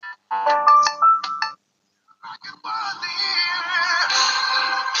You are there.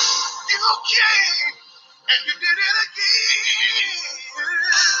 You came and you did it again.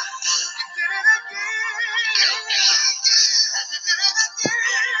 You did it again. And you did it again.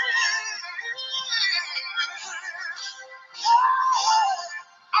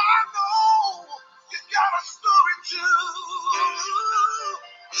 I know you got a story too.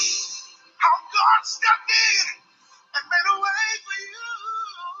 How God stepped in and made a way for you.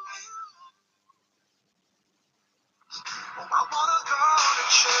 Oh, I wanna go to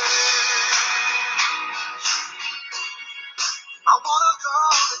church. I wanna go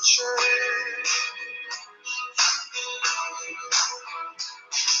to church.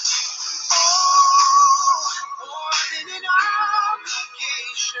 Oh, more than an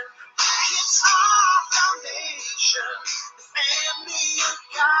obligation. It's our foundation. The family of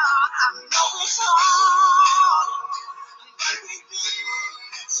God. I know it's hard, but we need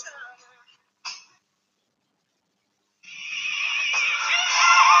each other.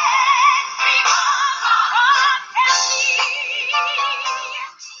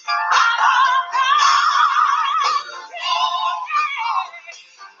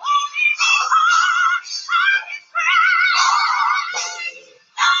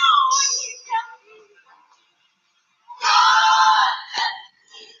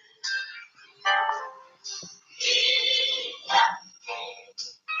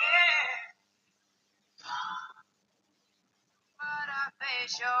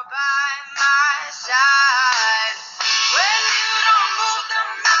 You're by my side. When you don't move the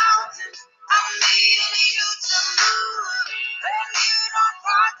mountains, I'm needing you to move. When you don't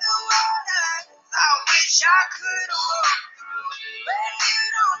part the water, I wish I could walk through. When you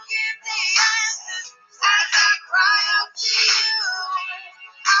don't give the answers, as I cry out to you,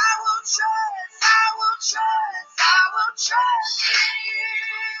 I will trust, I will trust, I will trust in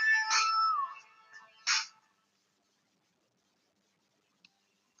you.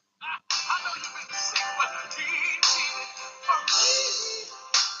 I know you've been sick, but he did it for me.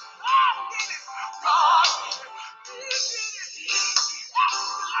 God did it. God did it. He did it.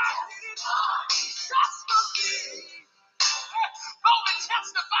 God did it. Just for me. Go and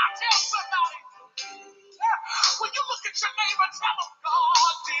testify. Tell somebody. When you look at your neighbor, tell them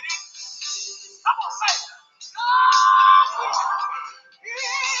God did it. Come on, say, God did it. He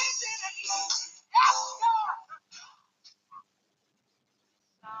did it. Yes, God.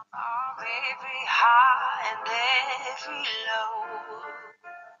 Every high and every low.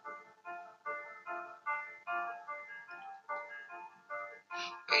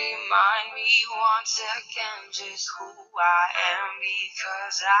 Remind me once again just who I am,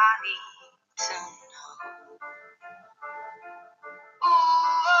 because I need to know.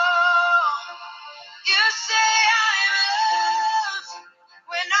 Ooh, you say I'm loved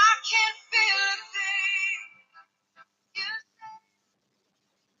when I can't feel a thing. You say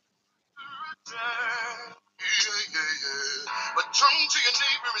but turn to your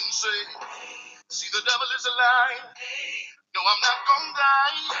neighbor and say, see, the devil is a lie. No, I'm not gonna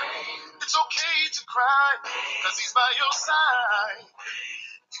die. It's okay to cry, cause he's by your side.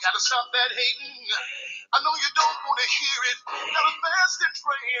 You gotta stop that hating. I know you don't want to hear it. Gotta fast and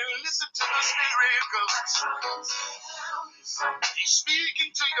pray and listen to the Spirit, cause he's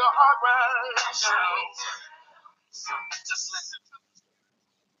speaking to your heart right now. Just listen to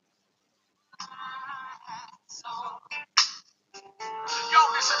y'all.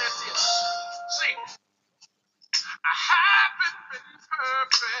 Listen to this. See, I haven't been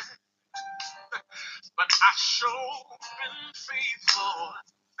perfect, but I sure been faithful.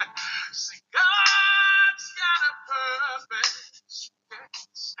 See, God's got a purpose,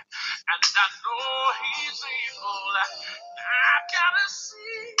 and I know He's able. I've got to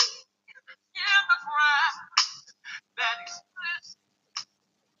see in the ground that He's blessed.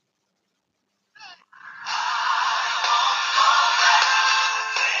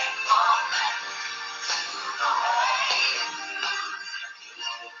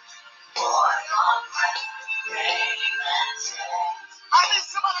 I need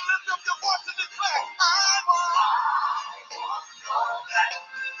somebody to lift up your voice and declare, I want your back.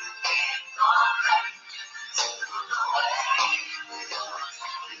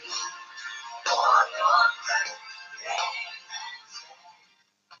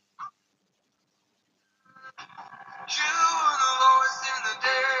 You were the voice in the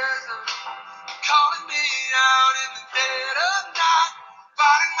desert, calling me out in the dead of night,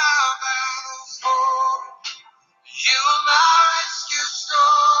 fighting my battles for me. You are my rescue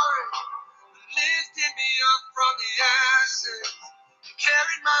story, lifted me up from the ashes,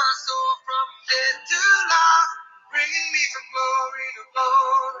 carried my soul from death to life, bringing me from glory to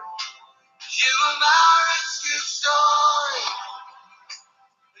glory.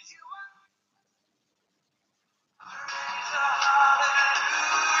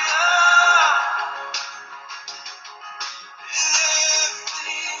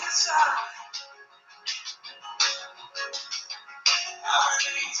 Our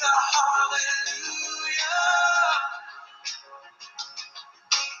names are hallelujah.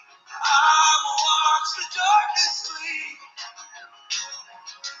 I will watch the darkness flee.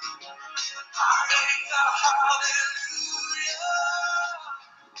 Our names are hallelujah.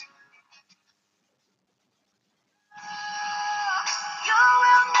 You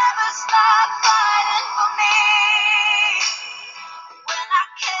will never stop fighting for me when I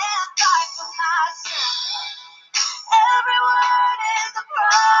can't fight for myself. Every word is a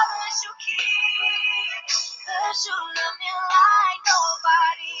promise you keep. 'Cause you love me like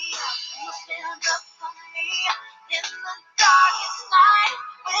nobody else. You stand up for me in the darkest night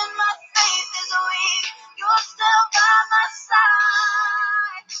when my faith is weak. You're still by my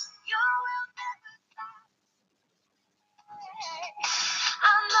side. You will never stop.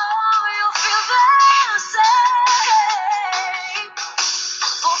 I know you feel the same.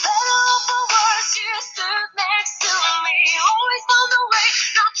 For better or for worse, you stood next to me. Always found a way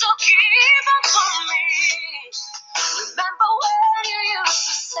not to give up on me. Remember when you used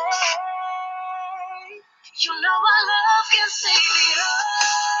to say, you know our love can save it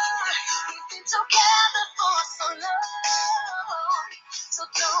all. We've been together for so long, so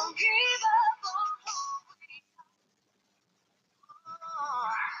don't give up on who we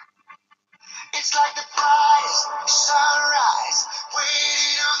are. It's like the brightest sunrise,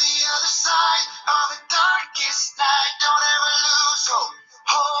 waiting on the other side of the darkest night. Don't ever lose hope.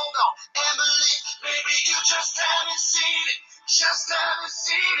 Hold on and believe. Maybe you just haven't seen it. Just haven't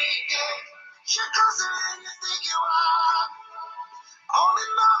seen it yet. You're closer than you think you are. Only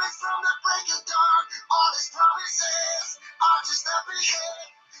moments from the break of dawn. All his promises are just up ahead.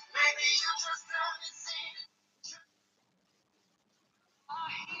 Maybe you just haven't seen it.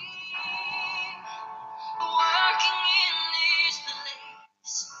 Working in this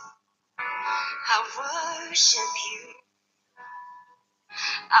place, I worship you.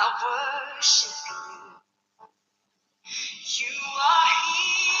 I worship you. You are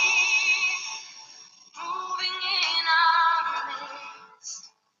here, moving in our midst.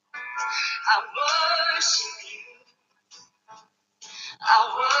 I worship you.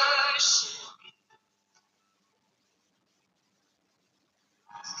 I worship you.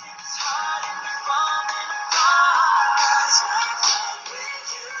 It's hard and you're falling apart.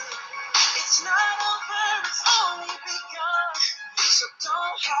 With you, it's not over, it's only begun. So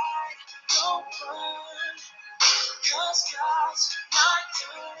don't hide, don't run, 'cause God's not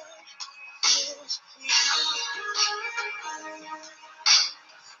done with you.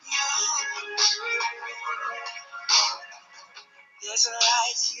 There's a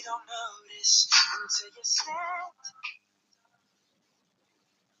light you don't notice until you stand.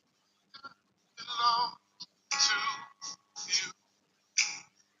 Belong to you.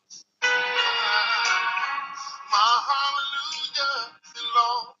 My hallelujah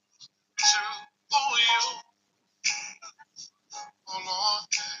belongs to you. Oh Lord,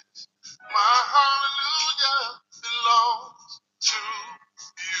 my hallelujah belongs to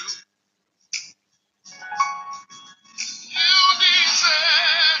you. You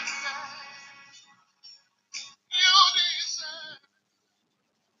deserve it. You deserve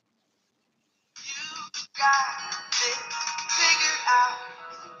it. You got it figured out.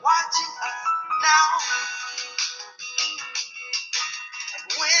 Watching us now.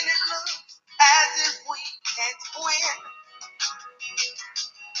 And when it looks as if we can't win,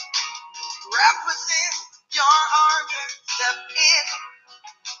 wrap us in your arms and step in.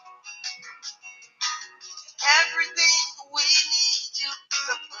 Everything we need you to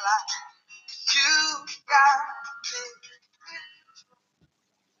supply. You got it.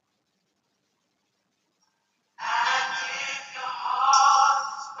 And if your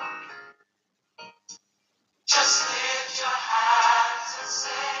heart, just lift your hands and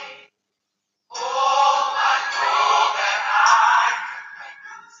say, oh,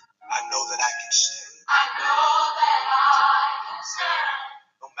 I know that I can stand. I know that I can stand.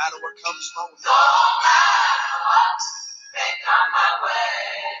 No matter what comes my way. No matter what may come my way.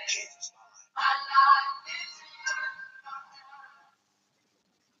 Jesus, my life is in your hands.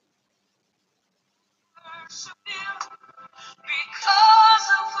 Worship you because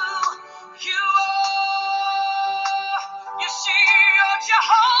of who you are. You see, you're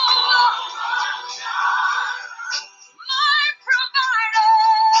Jehovah, my provider.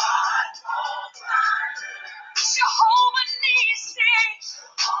 Jehovah Nissi,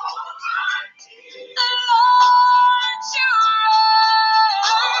 the Lord your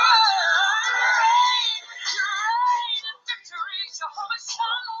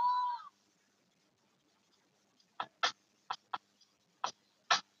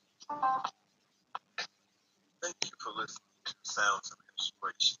Sounds of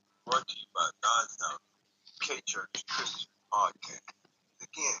Inspiration, brought to you by God's House K-Church Christian Podcast.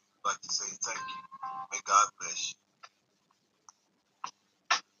 Again, I'd like to say thank you. May God bless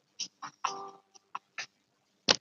you.